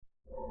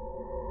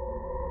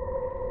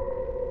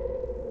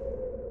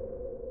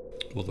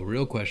Well, the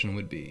real question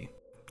would be,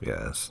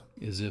 Yes.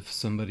 is if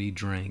somebody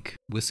drank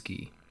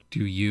whiskey,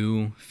 do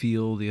you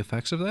feel the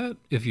effects of that?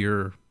 If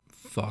you're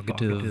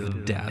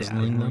fogative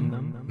dazzling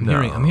them?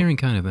 I'm hearing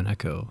kind of an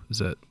echo. Is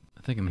that...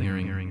 I think I'm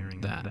hearing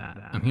that.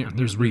 I'm hearing...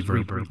 There's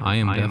reverb. I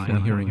am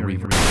definitely hearing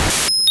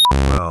reverb.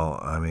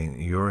 Well, I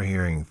mean, you're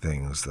hearing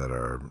things that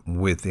are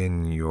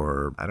within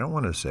your, I don't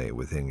want to say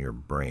within your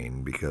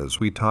brain,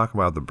 because we talk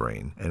about the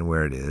brain and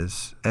where it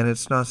is, and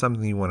it's not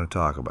something you want to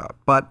talk about.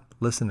 But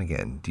listen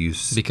again, do you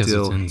Because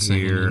still it's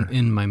hear...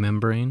 in my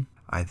membrane?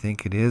 I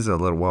think it is a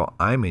little, well,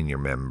 I'm in your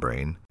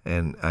membrane,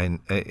 and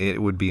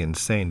it would be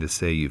insane to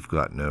say you've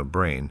got no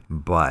brain.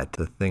 But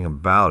the thing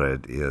about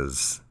it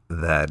is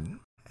that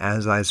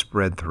as I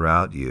spread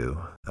throughout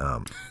you...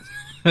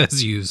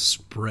 As you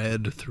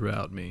spread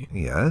throughout me.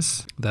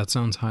 Yes. That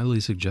sounds highly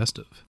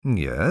suggestive.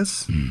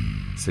 Yes.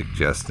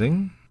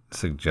 Suggesting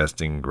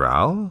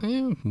growl.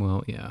 Yeah,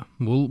 well, yeah.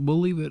 We'll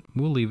leave it.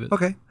 We'll leave it.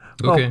 Okay.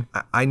 Okay.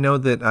 Well, I know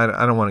that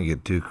I don't want to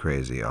get too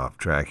crazy off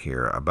track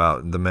here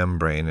about the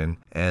membrane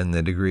and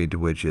the degree to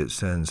which it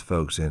sends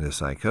folks into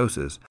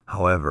psychosis.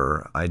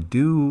 However, I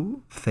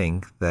do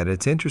think that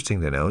it's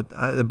interesting to note,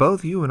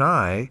 both you and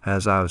I,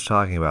 as I was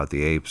talking about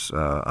the apes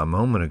a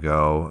moment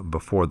ago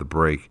before the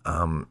break,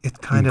 it's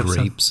kind of...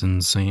 Grapes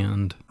and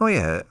sand. Oh,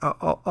 yeah.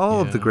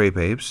 All of the grape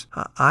apes.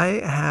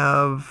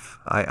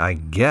 I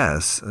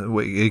guess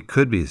it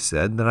could be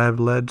said that I've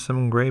led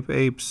some grape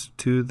apes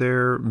to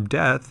their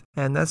death,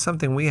 and that's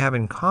something we have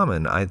in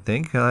common, I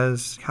think,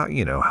 as how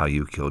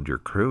you killed your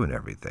crew and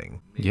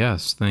everything.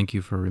 Yes, thank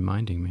you for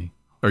reminding me.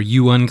 Are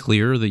you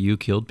unclear that you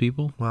killed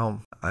people?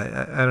 Well,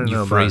 I don't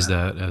know. You phrase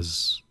that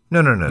as...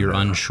 No. You're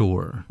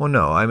unsure. Well,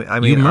 no. I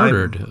mean, you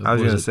murdered. I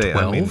was going to say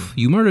 12?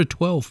 You murdered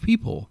 12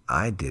 people.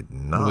 I did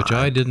not. Which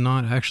I did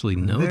not actually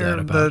know that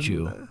about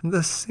you.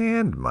 The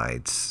sand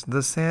mites.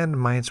 The sand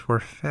mites were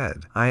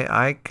fed.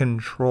 I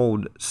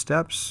controlled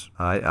steps.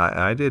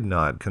 I did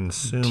not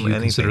consume anything. Do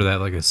you consider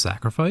that like a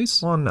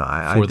sacrifice? Well, no.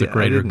 For the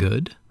greater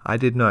good? I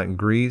did not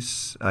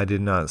grease, I did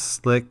not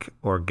slick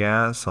or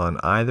gas on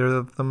either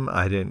of them.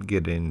 I didn't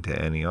get into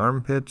any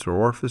armpits or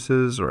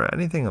orifices or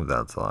anything of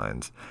those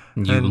lines.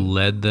 You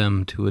led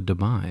them to a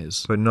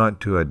demise. But not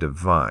to a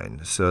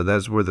divine. So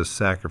that's where the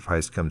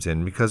sacrifice comes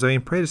in. Because, I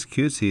mean, Praetus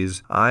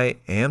Cuties, I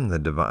am the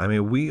divine. I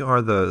mean, we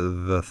are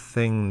the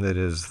thing that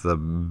is the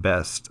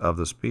best of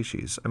the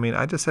species. I mean,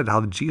 I just said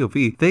how the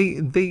GOV,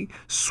 they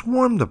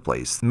swarm the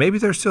place. Maybe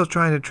they're still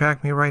trying to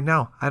track me right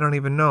now. I don't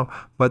even know.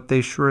 But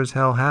they sure as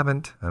hell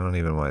haven't. I don't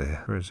even want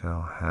to. Sure as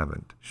hell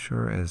haven't.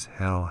 Sure as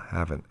hell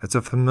haven't. It's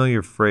a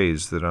familiar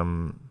phrase that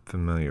I'm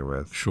familiar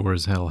with. Sure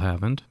as hell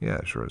haven't?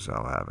 Yeah, sure as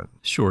hell haven't.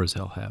 Sure as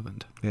hell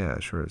haven't. Yeah,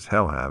 sure as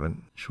hell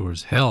haven't. Sure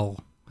as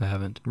hell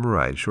haven't.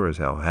 Right, sure as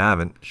hell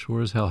haven't.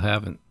 Sure as hell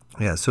haven't.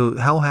 Yeah, so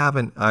Hell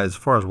Haven't, as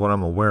far as what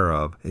I'm aware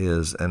of,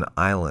 is an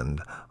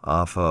island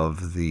off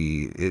of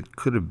it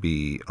could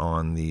be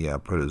on the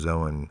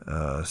protozoan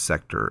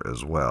sector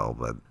as well.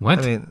 But what?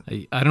 I mean,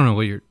 I don't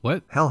know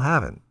what? Hell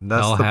Haven't.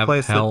 That's the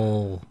place.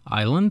 Hell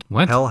Island?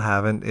 What? Hell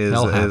Haven't is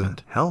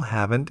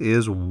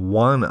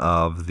one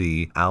of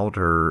the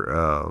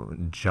outer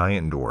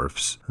giant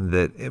dwarfs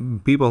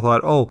that people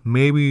thought, oh,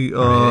 maybe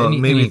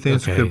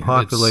things could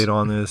populate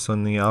on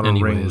the outer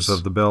rings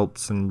of the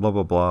belts and blah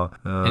blah blah.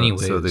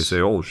 So they say,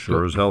 oh,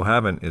 sure as hell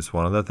haven't. It's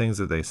one of the things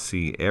that they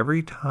see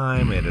every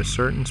time at a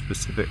certain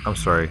specific... I'm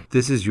sorry.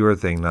 This is your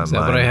thing, not mine. Is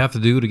that what I have to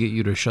do to get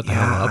you to shut the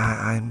hell up?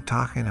 I'm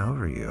talking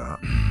over you.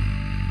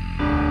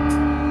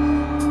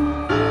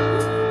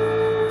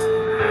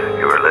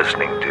 You are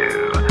listening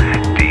to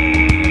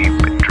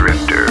Deep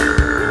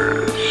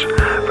Drifters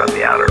from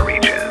the outer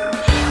reaches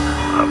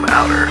of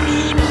outer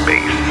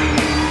space.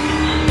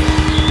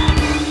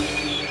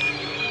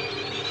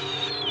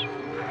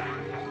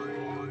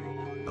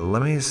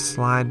 Let me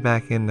slide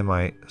back into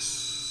my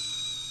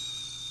slide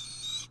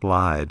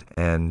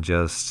and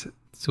just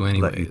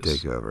let you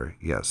take over.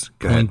 Yes.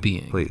 Go ahead,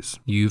 being, please.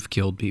 You've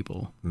killed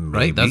people, Maybe?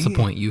 Right? That's the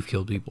point. You've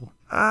killed people.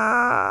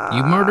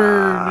 You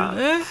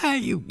murdered.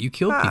 You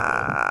killed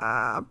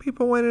people.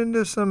 People went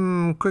into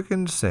some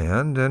quickened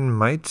sand and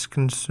mites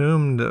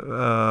consumed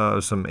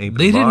some ape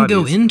They didn't bodies.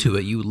 go into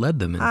it. You led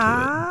them into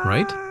it,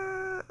 right?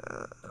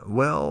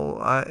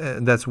 Well,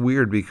 that's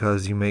weird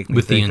because you make me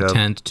with the think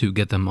intent to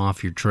get them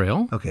off your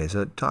trail. Okay,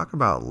 so talk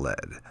about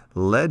lead.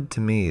 Lead to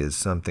me is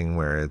something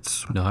where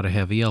it's not a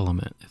heavy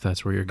element. If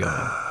that's where you're going,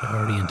 I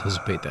already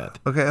anticipate that.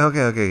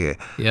 Okay.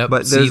 Yep.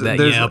 But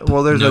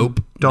there's a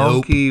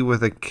donkey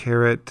with a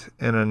carrot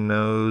and a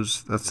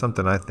nose. That's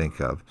something I think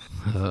of.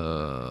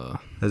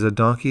 Is a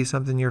donkey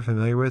something you're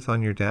familiar with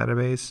on your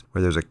database,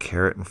 where there's a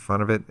carrot in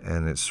front of it,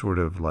 and it's sort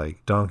of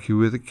like donkey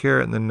with a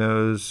carrot in the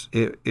nose.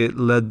 It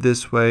led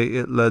this way.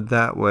 It led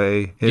that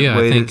way. It weighed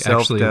I think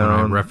itself actually down. when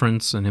I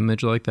reference an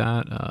image like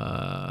that,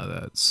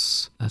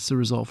 that's the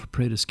result for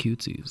Praetus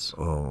Cuties.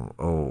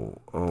 Oh.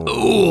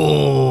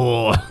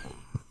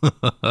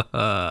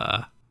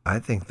 I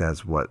think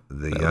that's what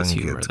the young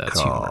kids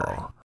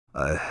call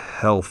a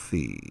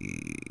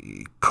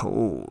healthy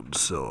cold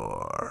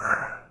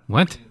sore.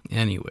 What?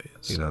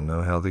 Anyways. You don't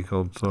know healthy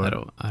cold sore?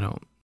 I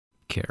don't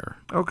care.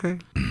 Okay.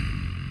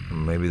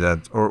 Maybe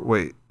that's, or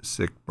wait,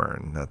 sick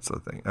burn. That's the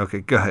thing. Okay,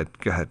 go ahead.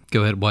 Go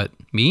ahead. What?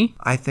 Me?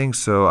 I think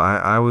so.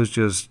 I was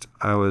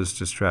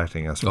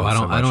distracting us. Oh,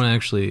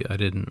 I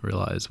didn't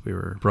realize we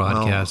were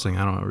broadcasting.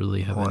 I don't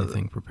really have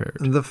anything prepared.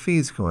 The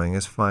feed's going.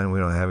 It's fine. We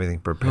don't have anything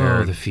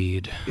prepared. Oh, the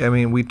feed. I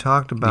mean, we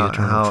talked about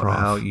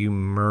how you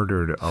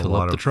murdered a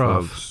lot of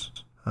folks.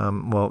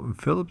 Well,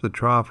 Philip the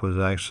Trough was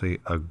actually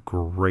a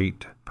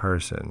great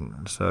person.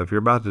 So if you're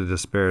about to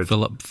disparage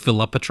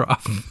Philip a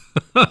Trough,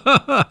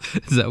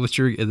 is that what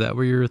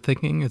you're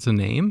thinking? It's a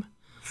name?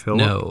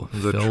 Philip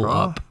the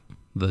Trough.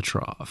 The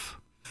Trough.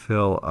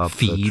 Fill up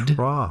Feed. the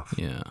trough.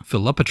 Yeah,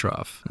 Philip a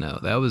Trough. No,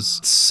 that was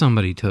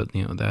somebody to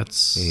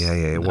that's.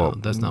 Yeah. No, well,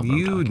 that's not what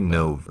I'm talking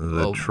know about.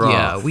 the trough.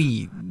 Yeah,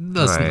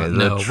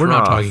 we're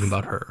not talking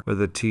about her.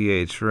 With a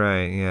TH,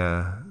 right?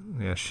 Yeah.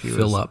 Yeah,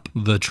 Fill up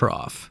the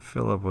trough.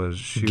 Philip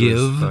was.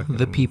 Give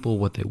the people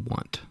what they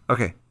want.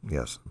 Okay.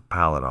 Yes.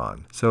 Pile it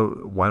on. So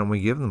why don't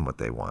we give them what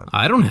they want?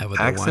 I don't have what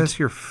they want. Access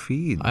your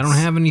feeds. I don't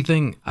have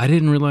anything. I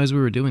didn't realize we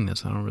were doing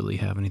this. I don't really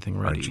have anything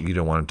ready. You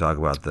don't want to talk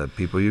about the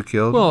people you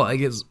killed? Well, I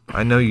guess.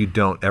 I know you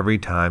don't. Every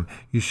time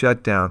you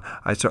shut down,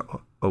 I start.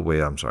 Oh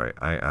wait, I'm sorry.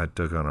 I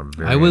took on a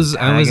very I was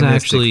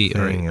actually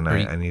thing, and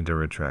I need to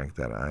retract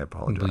that. I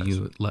apologize. Will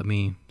you let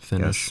me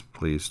finish? Yes,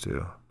 please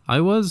do. I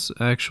was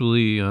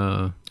actually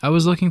I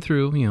was looking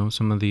through,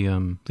 some of the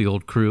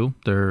old crew,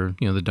 their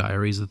the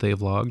diaries that they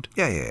have logged.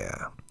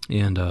 Yeah.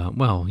 And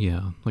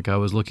like I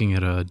was looking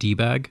at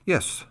D-Bag.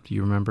 Yes. Do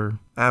you remember?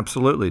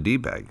 Absolutely,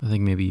 D-Bag. I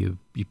think maybe you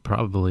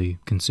probably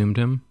consumed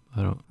him.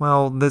 I don't.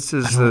 Well, this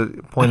is a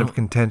point of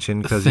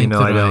contention because I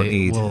don't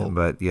eat,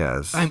 but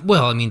yes.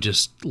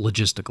 Just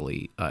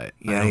logistically, I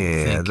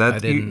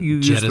didn't you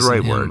used the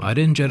right word. I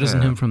didn't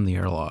jettison him from the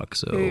airlock,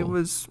 so it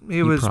was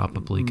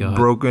probably got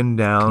broken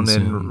down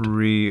consumed. and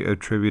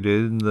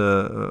reattributed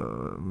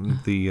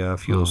the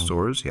fuel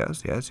stores.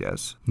 Yes.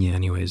 Yeah.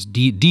 Anyways,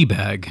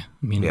 D-Bag.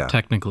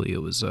 Technically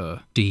it was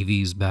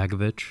Davies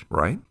Bagovich,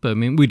 right? But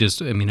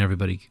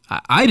everybody.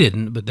 I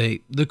didn't, but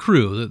the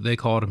crew they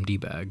called him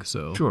D-Bag.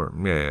 So sure,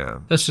 yeah.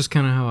 That's just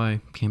kind of how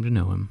I came to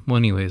know him. Well,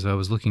 anyways, I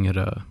was looking at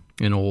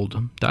an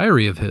old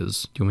diary of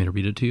his. Do you want me to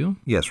read it to you?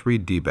 Yes,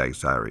 read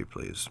D-Bag's diary,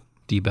 please.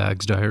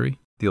 D-Bag's diary?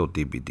 The old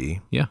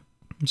DBD. Yeah,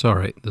 it's all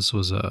right. This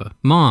was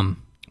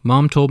Mom.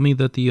 Mom told me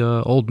that the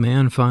old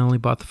man finally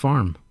bought the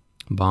farm.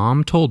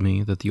 Mom told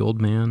me that the old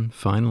man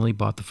finally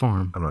bought the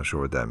farm. I'm not sure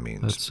what that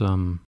means. That's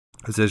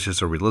Is this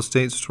just a real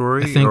estate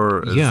story, I think,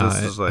 or is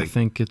this like? I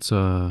think it's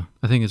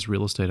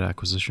real estate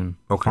acquisition.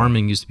 Okay.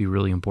 Farming used to be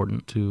really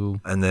important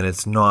to. And then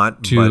it's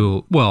not.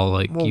 You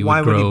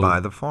why would he buy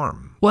the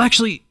farm? Well,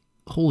 actually,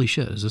 holy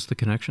shit! Is this the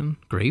connection?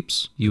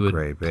 Grapes? You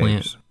would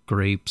plant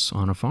grapes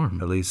on a farm.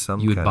 At least some.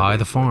 You would buy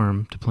the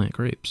farm to plant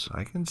grapes.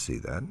 I can see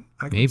that.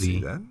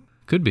 Maybe.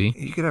 Could be.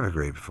 You could have a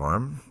grape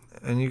farm,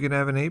 and you could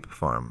have an ape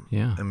farm.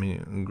 Yeah. I mean,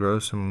 you can grow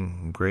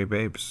some grape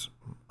apes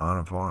on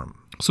a farm.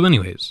 So,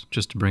 anyways,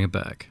 just to bring it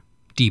back.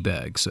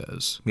 D-Bag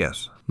says,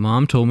 yes.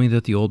 Mom told me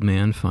that the old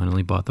man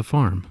finally bought the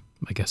farm.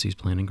 I guess he's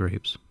planting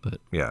grapes,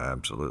 but... Yeah,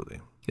 absolutely.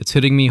 It's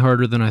hitting me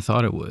harder than I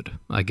thought it would.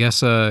 I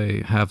guess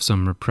I have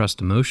some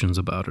repressed emotions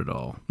about it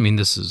all. I mean,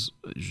 this is...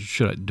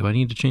 do I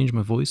need to change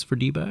my voice for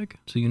D-Bag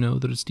so you know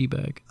that it's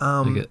D-Bag?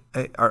 Are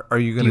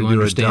you going to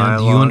do a dialogue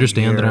Do you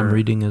understand here? that I'm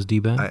reading as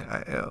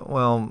D-Bag?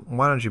 Well,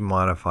 why don't you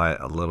modify it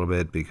a little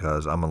bit,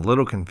 because I'm a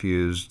little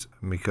confused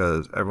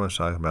because everyone's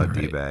talking about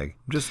right. D-Bag.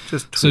 Just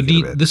so tweak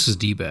it a bit. This is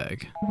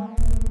D-Bag.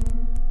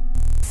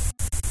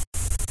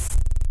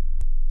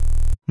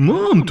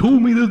 Mom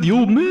told me that the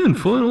old man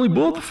finally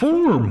bought the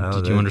farm.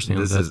 Did you understand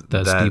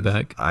that's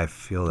D-Bag? I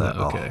feel that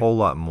a whole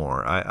lot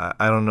more. I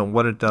don't know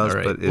what it does,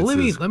 right. but it's let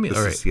me.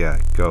 All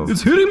right. Go.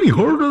 It's hitting me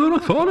harder than I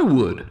thought it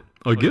would.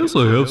 I guess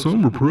I have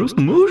some repressed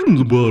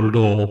emotions about it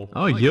all.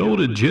 I yelled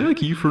at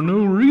Jackie for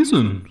no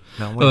reason.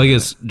 I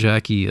guess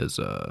Jackie is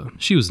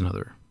she was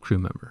another crew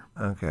member.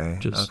 Okay.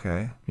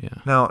 Okay. Yeah.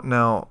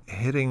 Now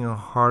hitting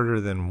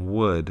harder than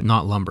wood.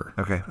 Not lumber.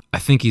 Okay. I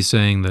think he's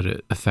saying that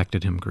it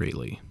affected him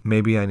greatly.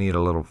 Maybe I need a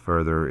little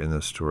further in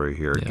the story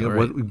here. Yeah,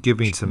 right. Give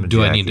me some.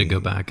 Do Jackie. I need to go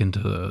back into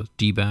the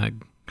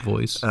D-Bag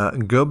voice?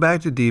 Go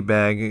back to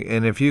D-Bag,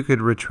 and if you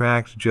could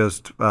retract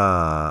just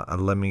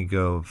let me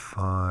go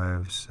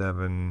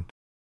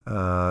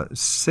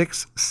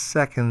 6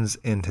 seconds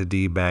into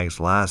D-Bag's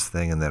last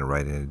thing, and then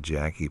right into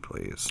Jackie,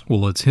 please.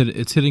 Well, it's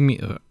hitting me.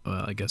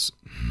 I guess.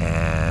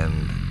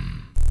 And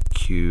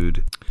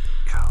cued.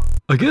 Go.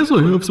 I guess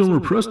I have some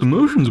repressed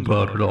emotions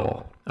about it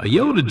all. I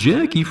yelled at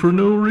Jackie for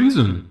no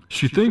reason.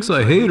 She thinks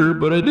I hate her,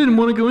 but I didn't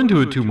want to go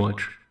into it too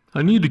much.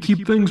 I need to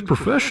keep things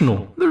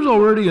professional. There's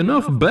already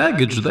enough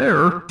baggage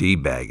there.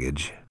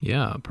 D-baggage.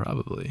 Yeah,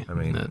 probably. I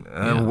mean,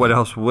 what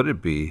else would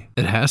it be?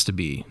 It has to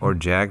be. Or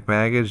Jack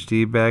baggage,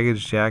 D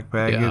baggage, Jack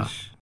baggage, yeah.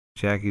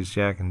 Jackie's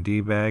Jack and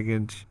D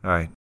baggage.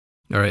 All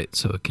right,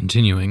 so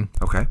continuing.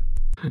 Okay.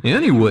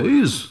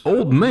 Anyways,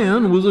 old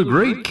man was a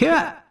great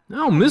cat.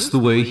 I'll miss the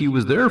way he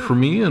was there for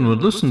me and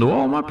would listen to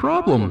all my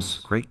problems.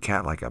 Great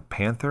cat like a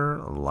panther,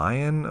 a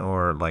lion,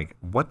 or like,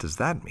 what does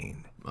that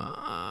mean?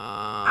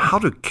 How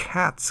do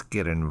cats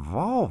get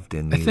involved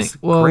in these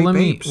grape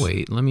apes?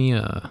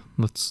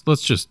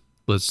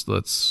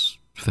 Let's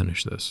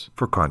finish this.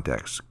 For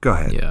context, go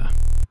ahead. Yeah.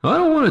 I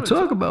don't want to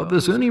talk about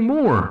this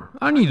anymore.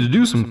 I need to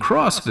do some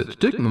CrossFit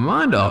to take my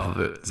mind off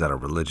of it. Is that a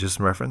religious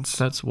reference?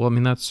 That's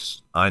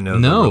I know.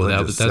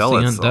 that's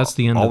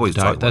the end of the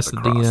diary. That's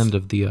the end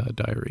of the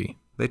diary.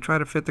 They try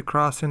to fit the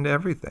cross into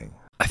everything.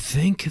 I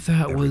think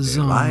that was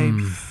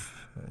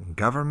life,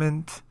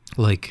 government,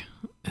 like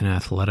an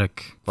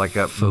athletic, like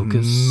a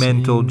focus,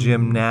 mental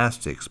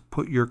gymnastics.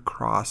 Put your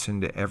cross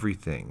into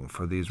everything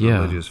for these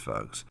religious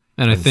folks.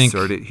 And I think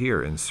insert it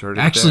here, insert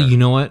it actually, there. you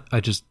know what? I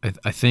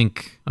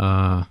think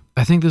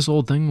this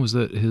old thing was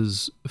that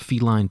his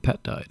feline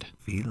pet died.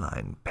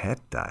 Feline pet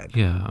died.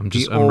 Yeah, I'm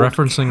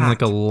referencing cat.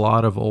 Like a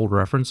lot of old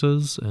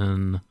references,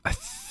 and I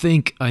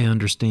think I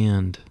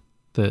understand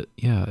that.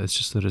 Yeah, it's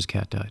just that his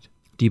cat died.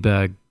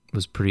 D-Bag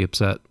was pretty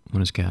upset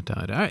when his cat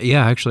died.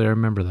 Actually, I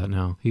remember that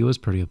now. He was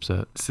pretty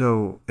upset.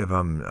 So if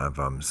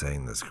I'm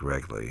saying this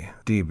correctly,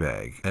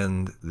 D-Bag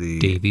and the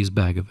Davies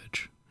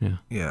Bagovich. Yeah.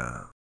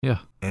 Yeah. Yeah.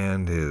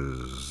 And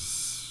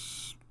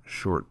his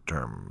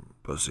short-term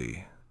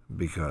pussy,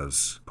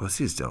 because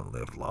pussies don't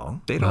live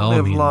long. They don't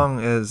live long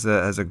as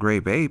a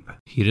grape ape.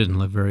 He didn't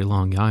live very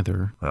long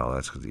either. Well,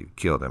 that's because you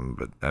killed him,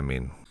 but I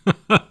mean...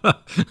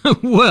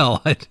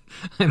 well, it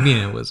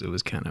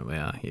was kind of,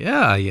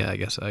 yeah, I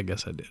guess I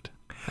did.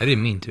 I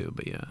didn't mean to,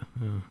 but yeah.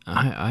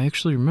 I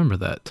actually remember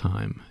that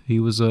time. He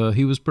was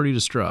pretty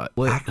distraught.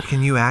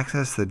 Can you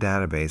access the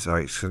database? All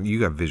right, so you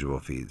got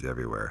visual feeds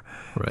everywhere.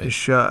 Right.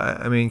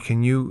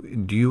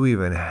 Do you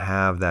even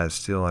have that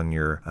still on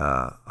your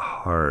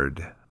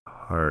hard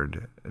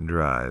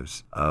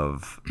drives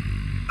of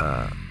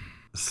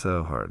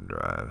hard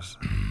drives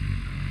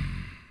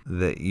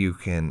that you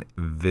can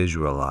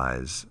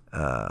visualize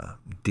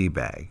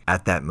D-Bag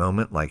at that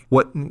moment? Like,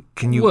 what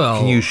can you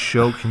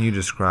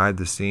describe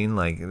the scene?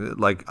 Like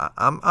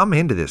I'm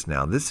into this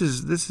now. This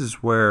is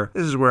where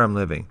I'm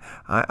living.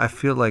 I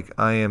feel like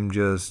I am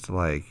just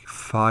like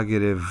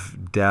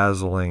fogative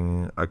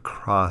dazzling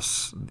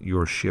across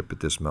your ship at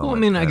this moment. Well, I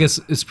mean, I guess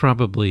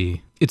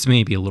it's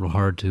maybe a little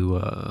hard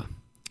to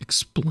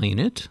explain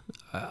it.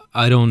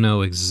 I don't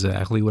know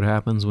exactly what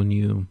happens when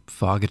you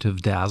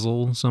fogative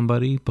dazzle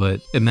somebody, but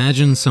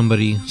imagine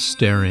somebody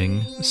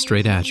staring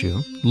straight at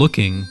you,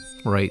 looking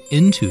right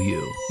into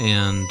you,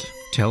 and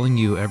telling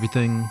you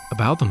everything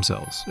about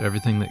themselves,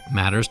 everything that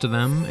matters to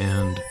them,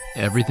 and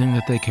everything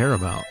that they care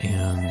about.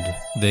 And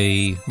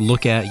they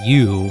look at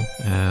you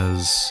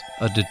as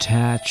a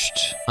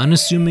detached,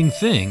 unassuming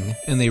thing,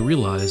 and they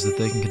realize that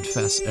they can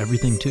confess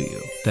everything to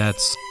you.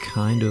 That's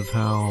kind of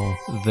how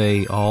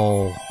they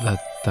all...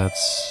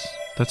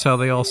 That's how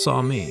they all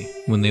saw me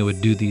when they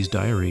would do these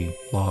diary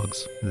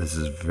logs. This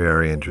is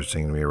very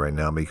interesting to me right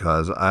now,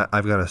 because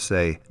I've got to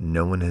say,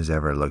 no one has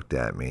ever looked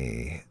at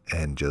me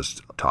and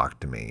just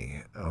talked to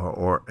me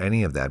or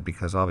any of that,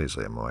 because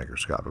obviously I'm a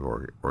microscopic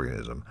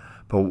organism.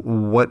 But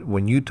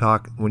when you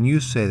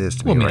say this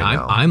to me right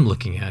now... I'm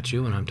looking at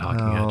you and I'm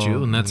talking at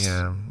you, and that's...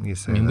 Yeah, you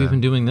say we've been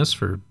doing this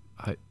for...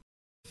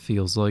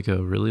 feels like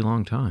a really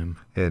long time.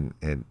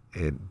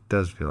 It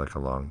does feel like a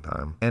long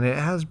time, and it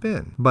has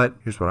been. But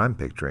here's what I'm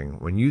picturing.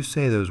 When you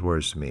say those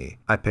words to me,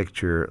 I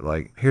picture,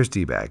 like, here's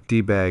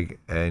D-Bag,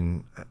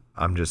 and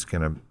I'm just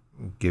gonna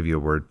give you a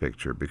word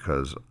picture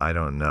because I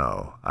don't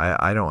know.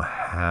 I don't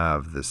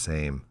have the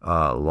same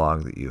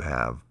log that you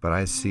have, but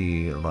I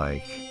see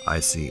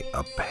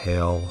a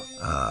pale,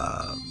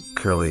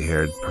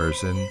 curly-haired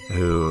person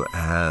who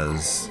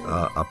has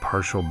a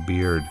partial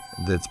beard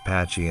that's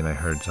patchy, and I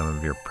heard some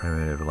of your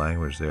primitive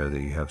language there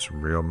that you have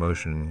some real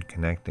motion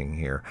connecting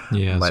here.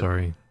 Yeah,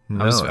 sorry.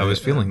 No, I was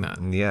feeling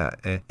that. Yeah,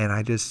 and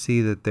I just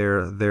see that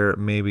they're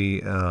maybe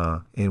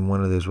in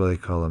one of those, what they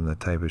call them, the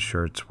type of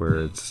shirts where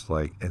it's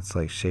like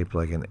shaped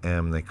like an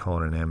M. They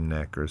call it an M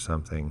neck or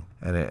something,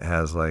 and it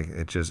has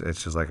it's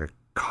just like a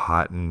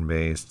cotton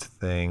based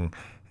thing,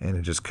 and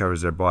it just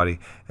covers their body,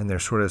 and they're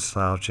sort of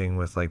slouching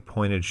with like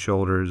pointed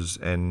shoulders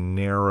and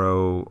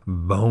narrow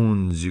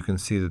bones. You can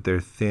see that they're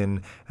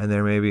thin, and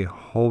they're maybe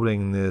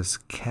holding this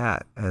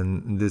cat,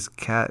 and this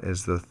cat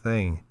is the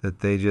thing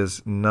that they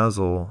just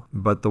nuzzle,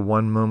 but the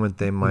one moment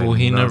they might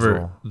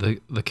nuzzle...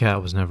 the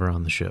cat was never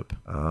on the ship.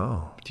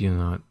 Oh.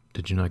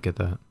 Did you not get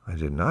that? I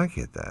did not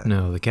get that.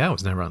 No, the cat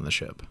was never on the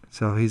ship.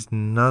 So he's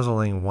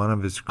nuzzling one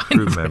of his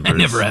crew members. I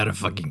never had a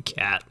fucking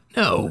cat.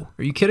 No.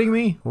 Are you kidding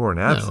me? Or an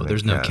abstinent No,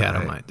 there's no cat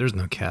on my... There's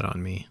no cat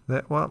on me.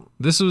 Well...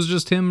 This was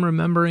just him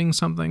remembering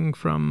something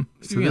from...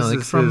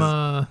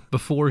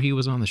 before he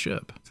was on the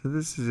ship. So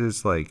this is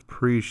his, like,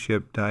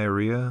 pre-ship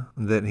diarrhea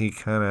that he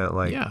kind of,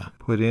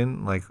 put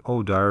in, like,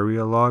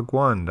 diarrhea log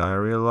 1,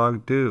 diarrhea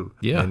log 2.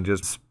 Yeah. And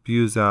just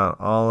spews out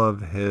all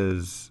of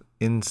his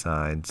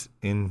insides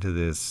into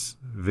this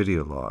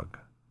video log.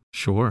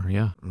 Sure,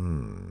 yeah.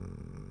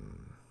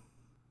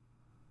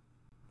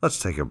 Let's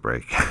take a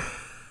break.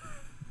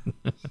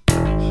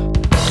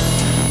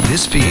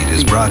 This feed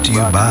is brought to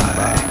you by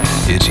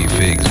Itchy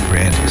Figs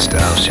Brandy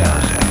Style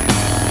Shine.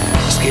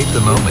 Escape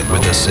the moment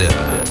with a sip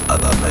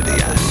of a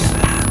Median.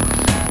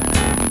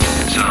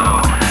 So,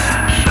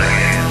 suck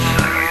it,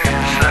 suck it,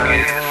 suck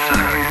it,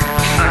 suck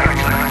it,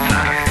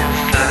 suck it,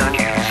 suck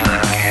it,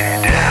 suck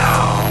it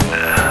down.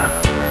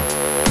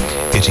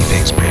 Itchy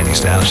Figs Brandy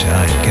Style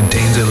Shine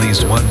contains at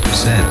least 1%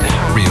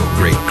 real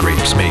great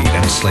grapes made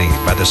and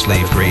enslaved by the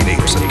slave grade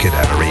apes of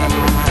Cadaverine.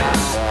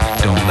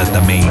 Don't let the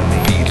main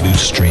feed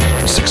loose stream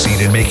succeed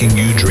in making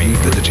you dream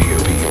that the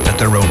GOP let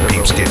their own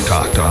peeps get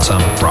cocked on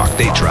some frock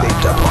they tried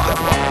to plot.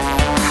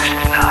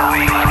 Now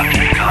you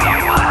drink all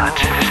you want.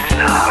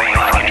 Now you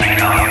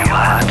drink all you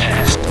want.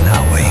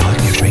 Now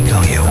you drink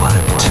all you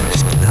want.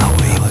 Now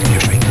you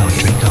drink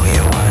all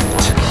you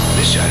want.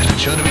 This shot has been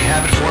shown to be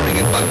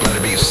habit-forming in bug bladder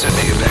beasts and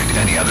may affect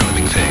any other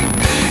living thing.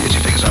 Itchy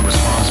Figs are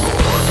responsible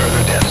for further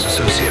deaths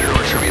associated or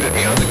attributed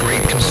beyond the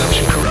great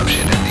consumption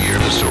corruption in the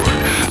year of the sword.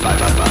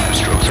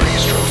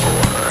 555-3-4.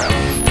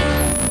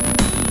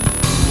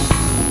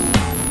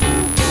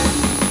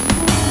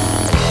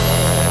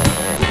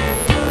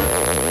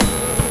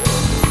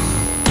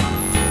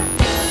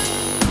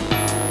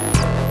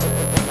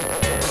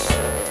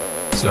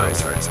 Sorry.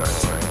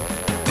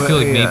 I feel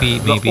like maybe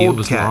it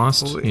was cat.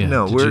 lost. Yeah,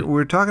 No, did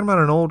we're talking about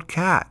an old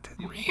cat.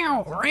 you-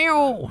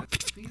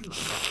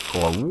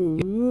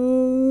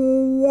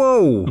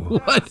 Whoa.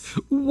 What?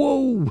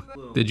 Whoa!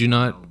 Did you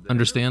not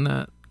understand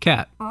that?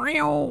 Cat.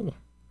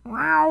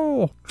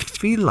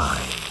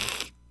 Feline.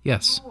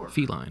 Yes,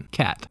 feline.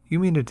 Cat. You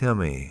mean to tell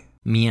me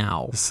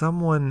Meow.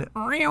 someone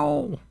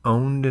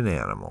owned an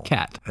animal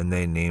Cat. and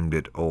they named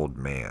it Old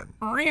Man?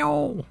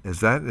 Is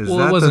that Well,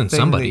 that it wasn't the thing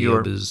somebody. that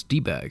you're... It was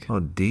D-Bag. Oh,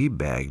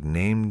 D-Bag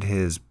named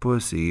his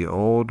pussy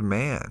Old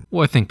Man.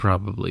 Well, I think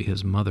probably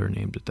his mother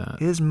named it that.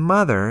 His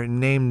mother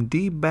named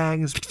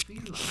D-Bag's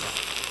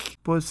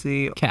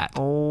pussy Cat.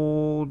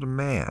 Old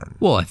Man.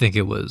 Well, I think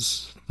it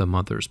was the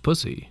mother's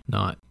pussy,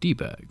 not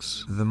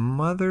D-Bag's. The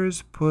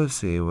mother's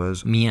pussy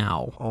was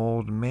Meow.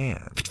 Old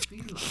Man.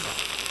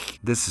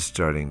 This is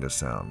starting to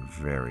sound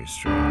very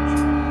strange.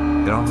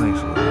 It all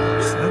makes a little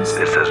more sense.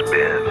 This has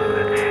been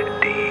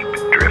Deep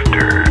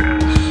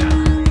Drifters,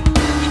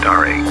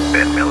 starring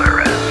Ben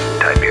Miller as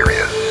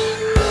Tiberius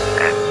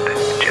and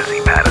Jesse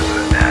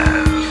Patterson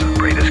as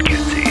Bradus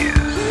Cutsies.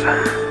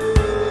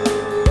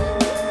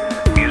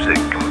 Music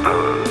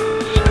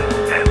composed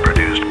and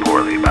produced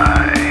poorly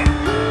by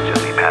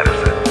Jesse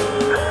Patterson.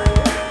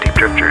 Deep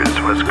Drifters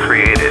was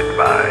created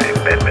by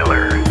Ben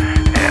Miller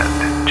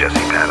and Jesse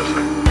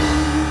Patterson.